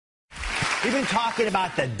We've been talking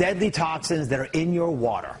about the deadly toxins that are in your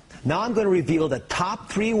water. Now I'm going to reveal the top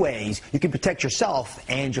 3 ways you can protect yourself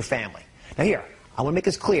and your family. Now here, I want to make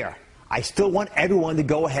this clear. I still want everyone to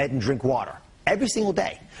go ahead and drink water every single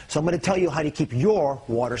day. So I'm going to tell you how to keep your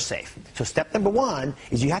water safe. So step number 1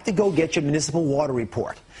 is you have to go get your municipal water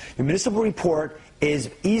report. Your municipal report is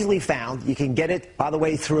easily found. You can get it, by the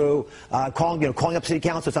way, through calling up city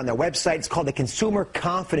council. It's on their website. It's called the Consumer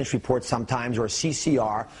Confidence Report sometimes, or a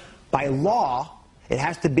CCR. By law, it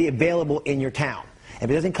has to be available in your town. If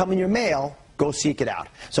it doesn't come in your mail, go seek it out.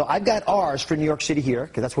 So I've got ours for New York City here,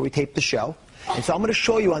 because that's where we tape the show. And so I'm going to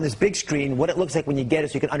show you on this big screen what it looks like when you get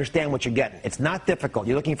it so you can understand what you're getting. It's not difficult.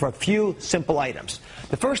 You're looking for a few simple items.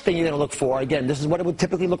 The first thing you're going to look for, again, this is what it would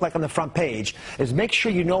typically look like on the front page, is make sure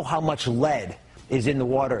you know how much lead is in the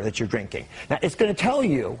water that you're drinking. Now, it's going to tell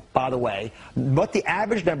you, by the way, what the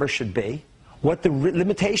average number should be, what the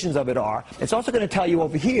limitations of it are. It's also going to tell you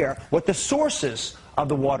over here what the sources of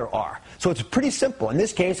the water are. So it's pretty simple. In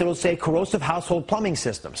this case, it'll say corrosive household plumbing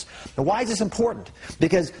systems. Now, why is this important?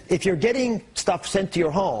 Because if you're getting stuff sent to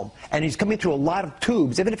your home and it's coming through a lot of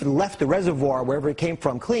tubes, even if it left the reservoir wherever it came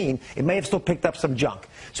from clean, it may have still picked up some junk.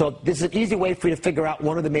 So this is an easy way for you to figure out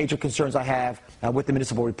one of the major concerns I have with the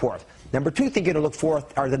municipal report. Number 2 thing you're going to look for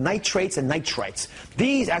are the nitrates and nitrites.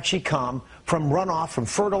 These actually come from runoff from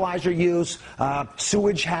fertilizer use.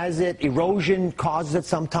 Sewage has it. Erosion causes it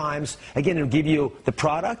sometimes. Again, it'll give you the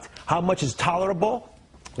product, how much is tolerable,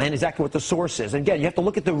 and exactly what the source is. And again, you have to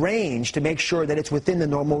look at the range to make sure that it's within the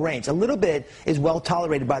normal range. A little bit is well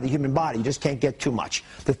tolerated by the human body. You just can't get too much.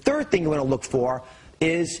 The third thing you want to look for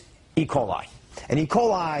is E. coli. And E.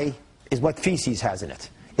 coli is what feces has in it.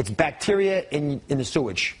 It's bacteria in the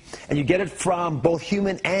sewage. And you get it from both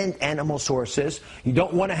human and animal sources. You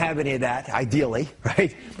don't want to have any of that, ideally,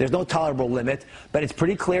 right? There's no tolerable limit. But it's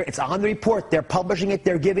pretty clear. It's on the report. They're publishing it.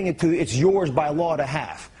 They're giving it to you. It's yours by law to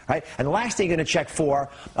have, right? And the last thing you're going to check for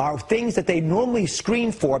are things that they normally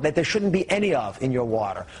screen for that there shouldn't be any of in your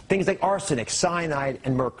water. Things like arsenic, cyanide,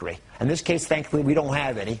 and mercury. In this case, thankfully, we don't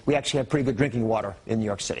have any. We actually have pretty good drinking water in New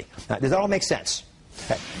York City. Now, does that all make sense?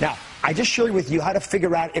 Okay. Now, I just showed with you how to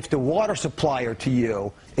figure out if the water supplier to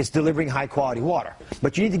you is delivering high-quality water.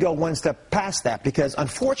 But you need to go one step past that because,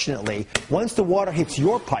 unfortunately, once the water hits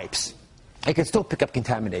your pipes, it can still pick up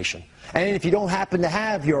contamination. And if you don't happen to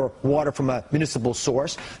have your water from a municipal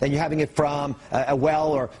source, then you're having it from a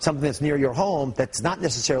well or something that's near your home that's not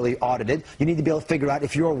necessarily audited, you need to be able to figure out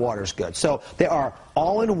if your water is good. So there are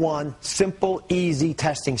all-in-one, simple, easy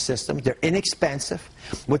testing systems. They're inexpensive.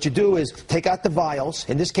 What you do is take out the vials.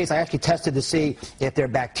 In this case, I actually tested to see if there are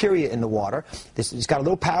bacteria in the water. It's got a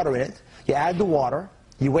little powder in it. You add the water.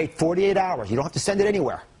 You wait 48 hours. You don't have to send it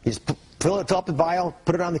anywhere. You just fill up the vial,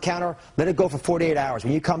 put it on the counter, let it go for 48 hours.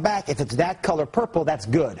 When you come back, if it's that color purple, that's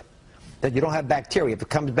good. That you don't have bacteria. If it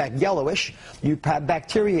comes back yellowish, you have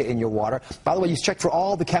bacteria in your water. By the way, you check for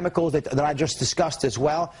all the chemicals that I just discussed as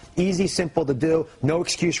well. Easy, simple to do. No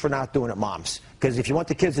excuse for not doing it, moms. Because if you want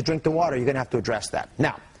the kids to drink the water, you're going to have to address that.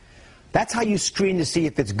 Now, that's how you screen to see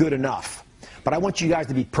if it's good enough. But I want you guys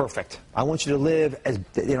to be perfect. I want you to live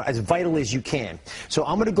as vitally as you can. So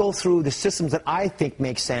I'm going to go through the systems that I think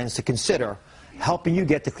make sense to consider helping you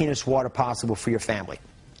get the cleanest water possible for your family.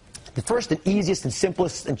 The first and easiest and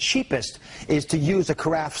simplest and cheapest is to use a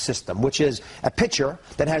carafe system, which is a pitcher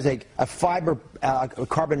that has a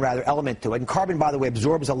carbon element to it. And carbon, by the way,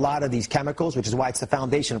 absorbs a lot of these chemicals, which is why it's the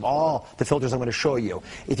foundation of all the filters I'm going to show you.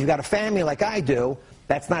 If you've got a family like I do,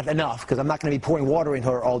 that's not enough, because I'm not going to be pouring water in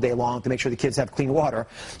her all day long to make sure the kids have clean water.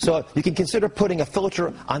 So you can consider putting a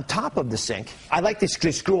filter on top of the sink. I like these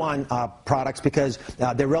screw-on products because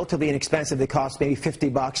they're relatively inexpensive. They cost maybe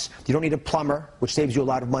 $50. You don't need a plumber, which saves you a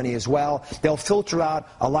lot of money as well. They'll filter out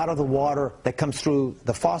a lot of the water that comes through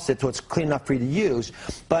the faucet so it's clean enough for you to use.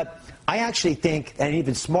 But I actually think an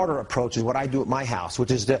even smarter approach is what I do at my house,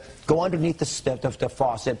 which is to go underneath the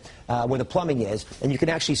faucet where the plumbing is, and you can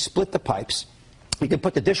actually split the pipes. You can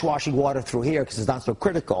put the dishwashing water through here because it's not so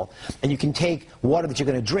critical. And you can take water that you're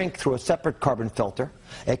going to drink through a separate carbon filter.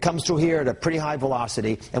 It comes through here at a pretty high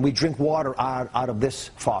velocity, and we drink water out of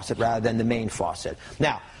this faucet rather than the main faucet.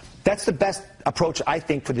 Now, that's the best approach, I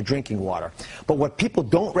think, for the drinking water. But what people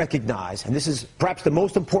don't recognize, and this is perhaps the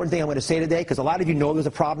most important thing I'm going to say today, because a lot of you know there's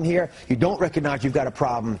a problem here, you don't recognize you've got a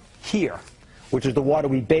problem here, which is the water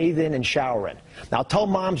we bathe in and shower in. Now, I'll tell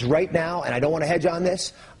moms right now, and I don't want to hedge on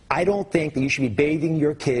this, I don't think that you should be bathing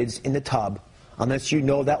your kids in the tub unless you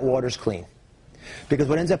know that water's clean. Because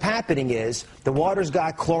what ends up happening is the water's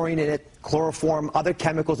got chlorine in it, chloroform, other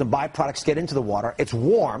chemicals and byproducts get into the water. It's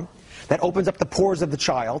warm. That opens up the pores of the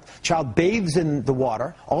child. Child bathes in the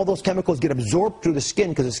water. All those chemicals get absorbed through the skin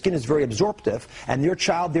because the skin is very absorptive, and your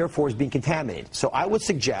child, therefore, is being contaminated. So I would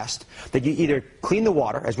suggest that you either clean the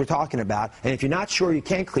water, as we're talking about, and if you're not sure you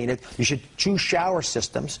can't clean it, you should choose shower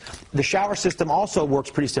systems. The shower system also works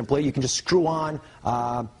pretty simply. You can just screw on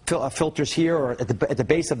filters here or at the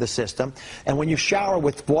base of the system, and when you shower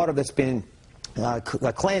with water that's been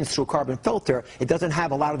cleansed through a carbon filter, it doesn't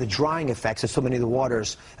have a lot of the drying effects that so many of the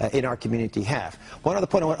waters in our community have. One other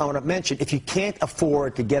point I want to mention, if you can't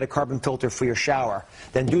afford to get a carbon filter for your shower,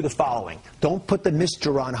 then do the following. Don't put the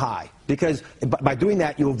mister on high, because by doing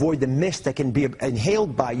that, you avoid the mist that can be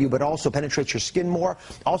inhaled by you, but also penetrates your skin more.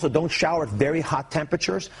 Also, don't shower at very hot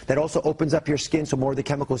temperatures. That also opens up your skin so more of the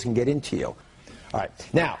chemicals can get into you. All right.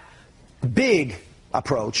 Now, the big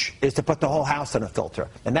approach is to put the whole house on a filter,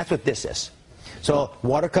 and that's what this is. So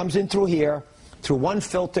water comes in through here, through one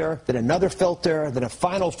filter, then another filter, then a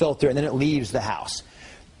final filter, and then it leaves the house.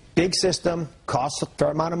 Big system, costs a fair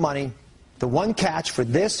amount of money. The one catch for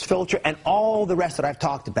this filter and all the rest that I've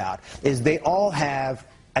talked about is they all have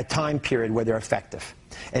a time period where they're effective.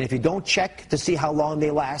 And if you don't check to see how long they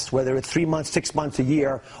last, whether it's 3 months, 6 months, a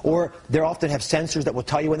year, or they often have sensors that will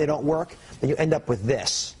tell you when they don't work, then you end up with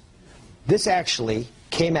this. This actually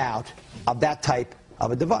came out of that type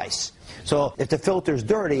of a device. So if the filter's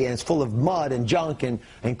dirty and it's full of mud and junk and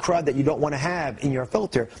crud that you don't want to have in your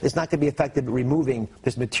filter, it's not going to be effective at removing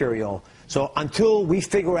this material. So until we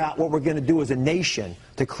figure out what we're going to do as a nation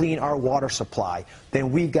to clean our water supply,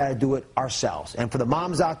 then we've got to do it ourselves. And for the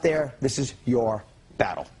moms out there, this is your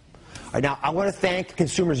battle. All right, now, I want to thank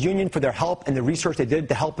Consumers Union for their help and the research they did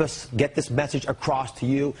to help us get this message across to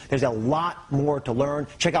you. There's a lot more to learn.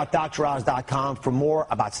 Check out DrOz.com for more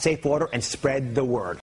about safe water and spread the word.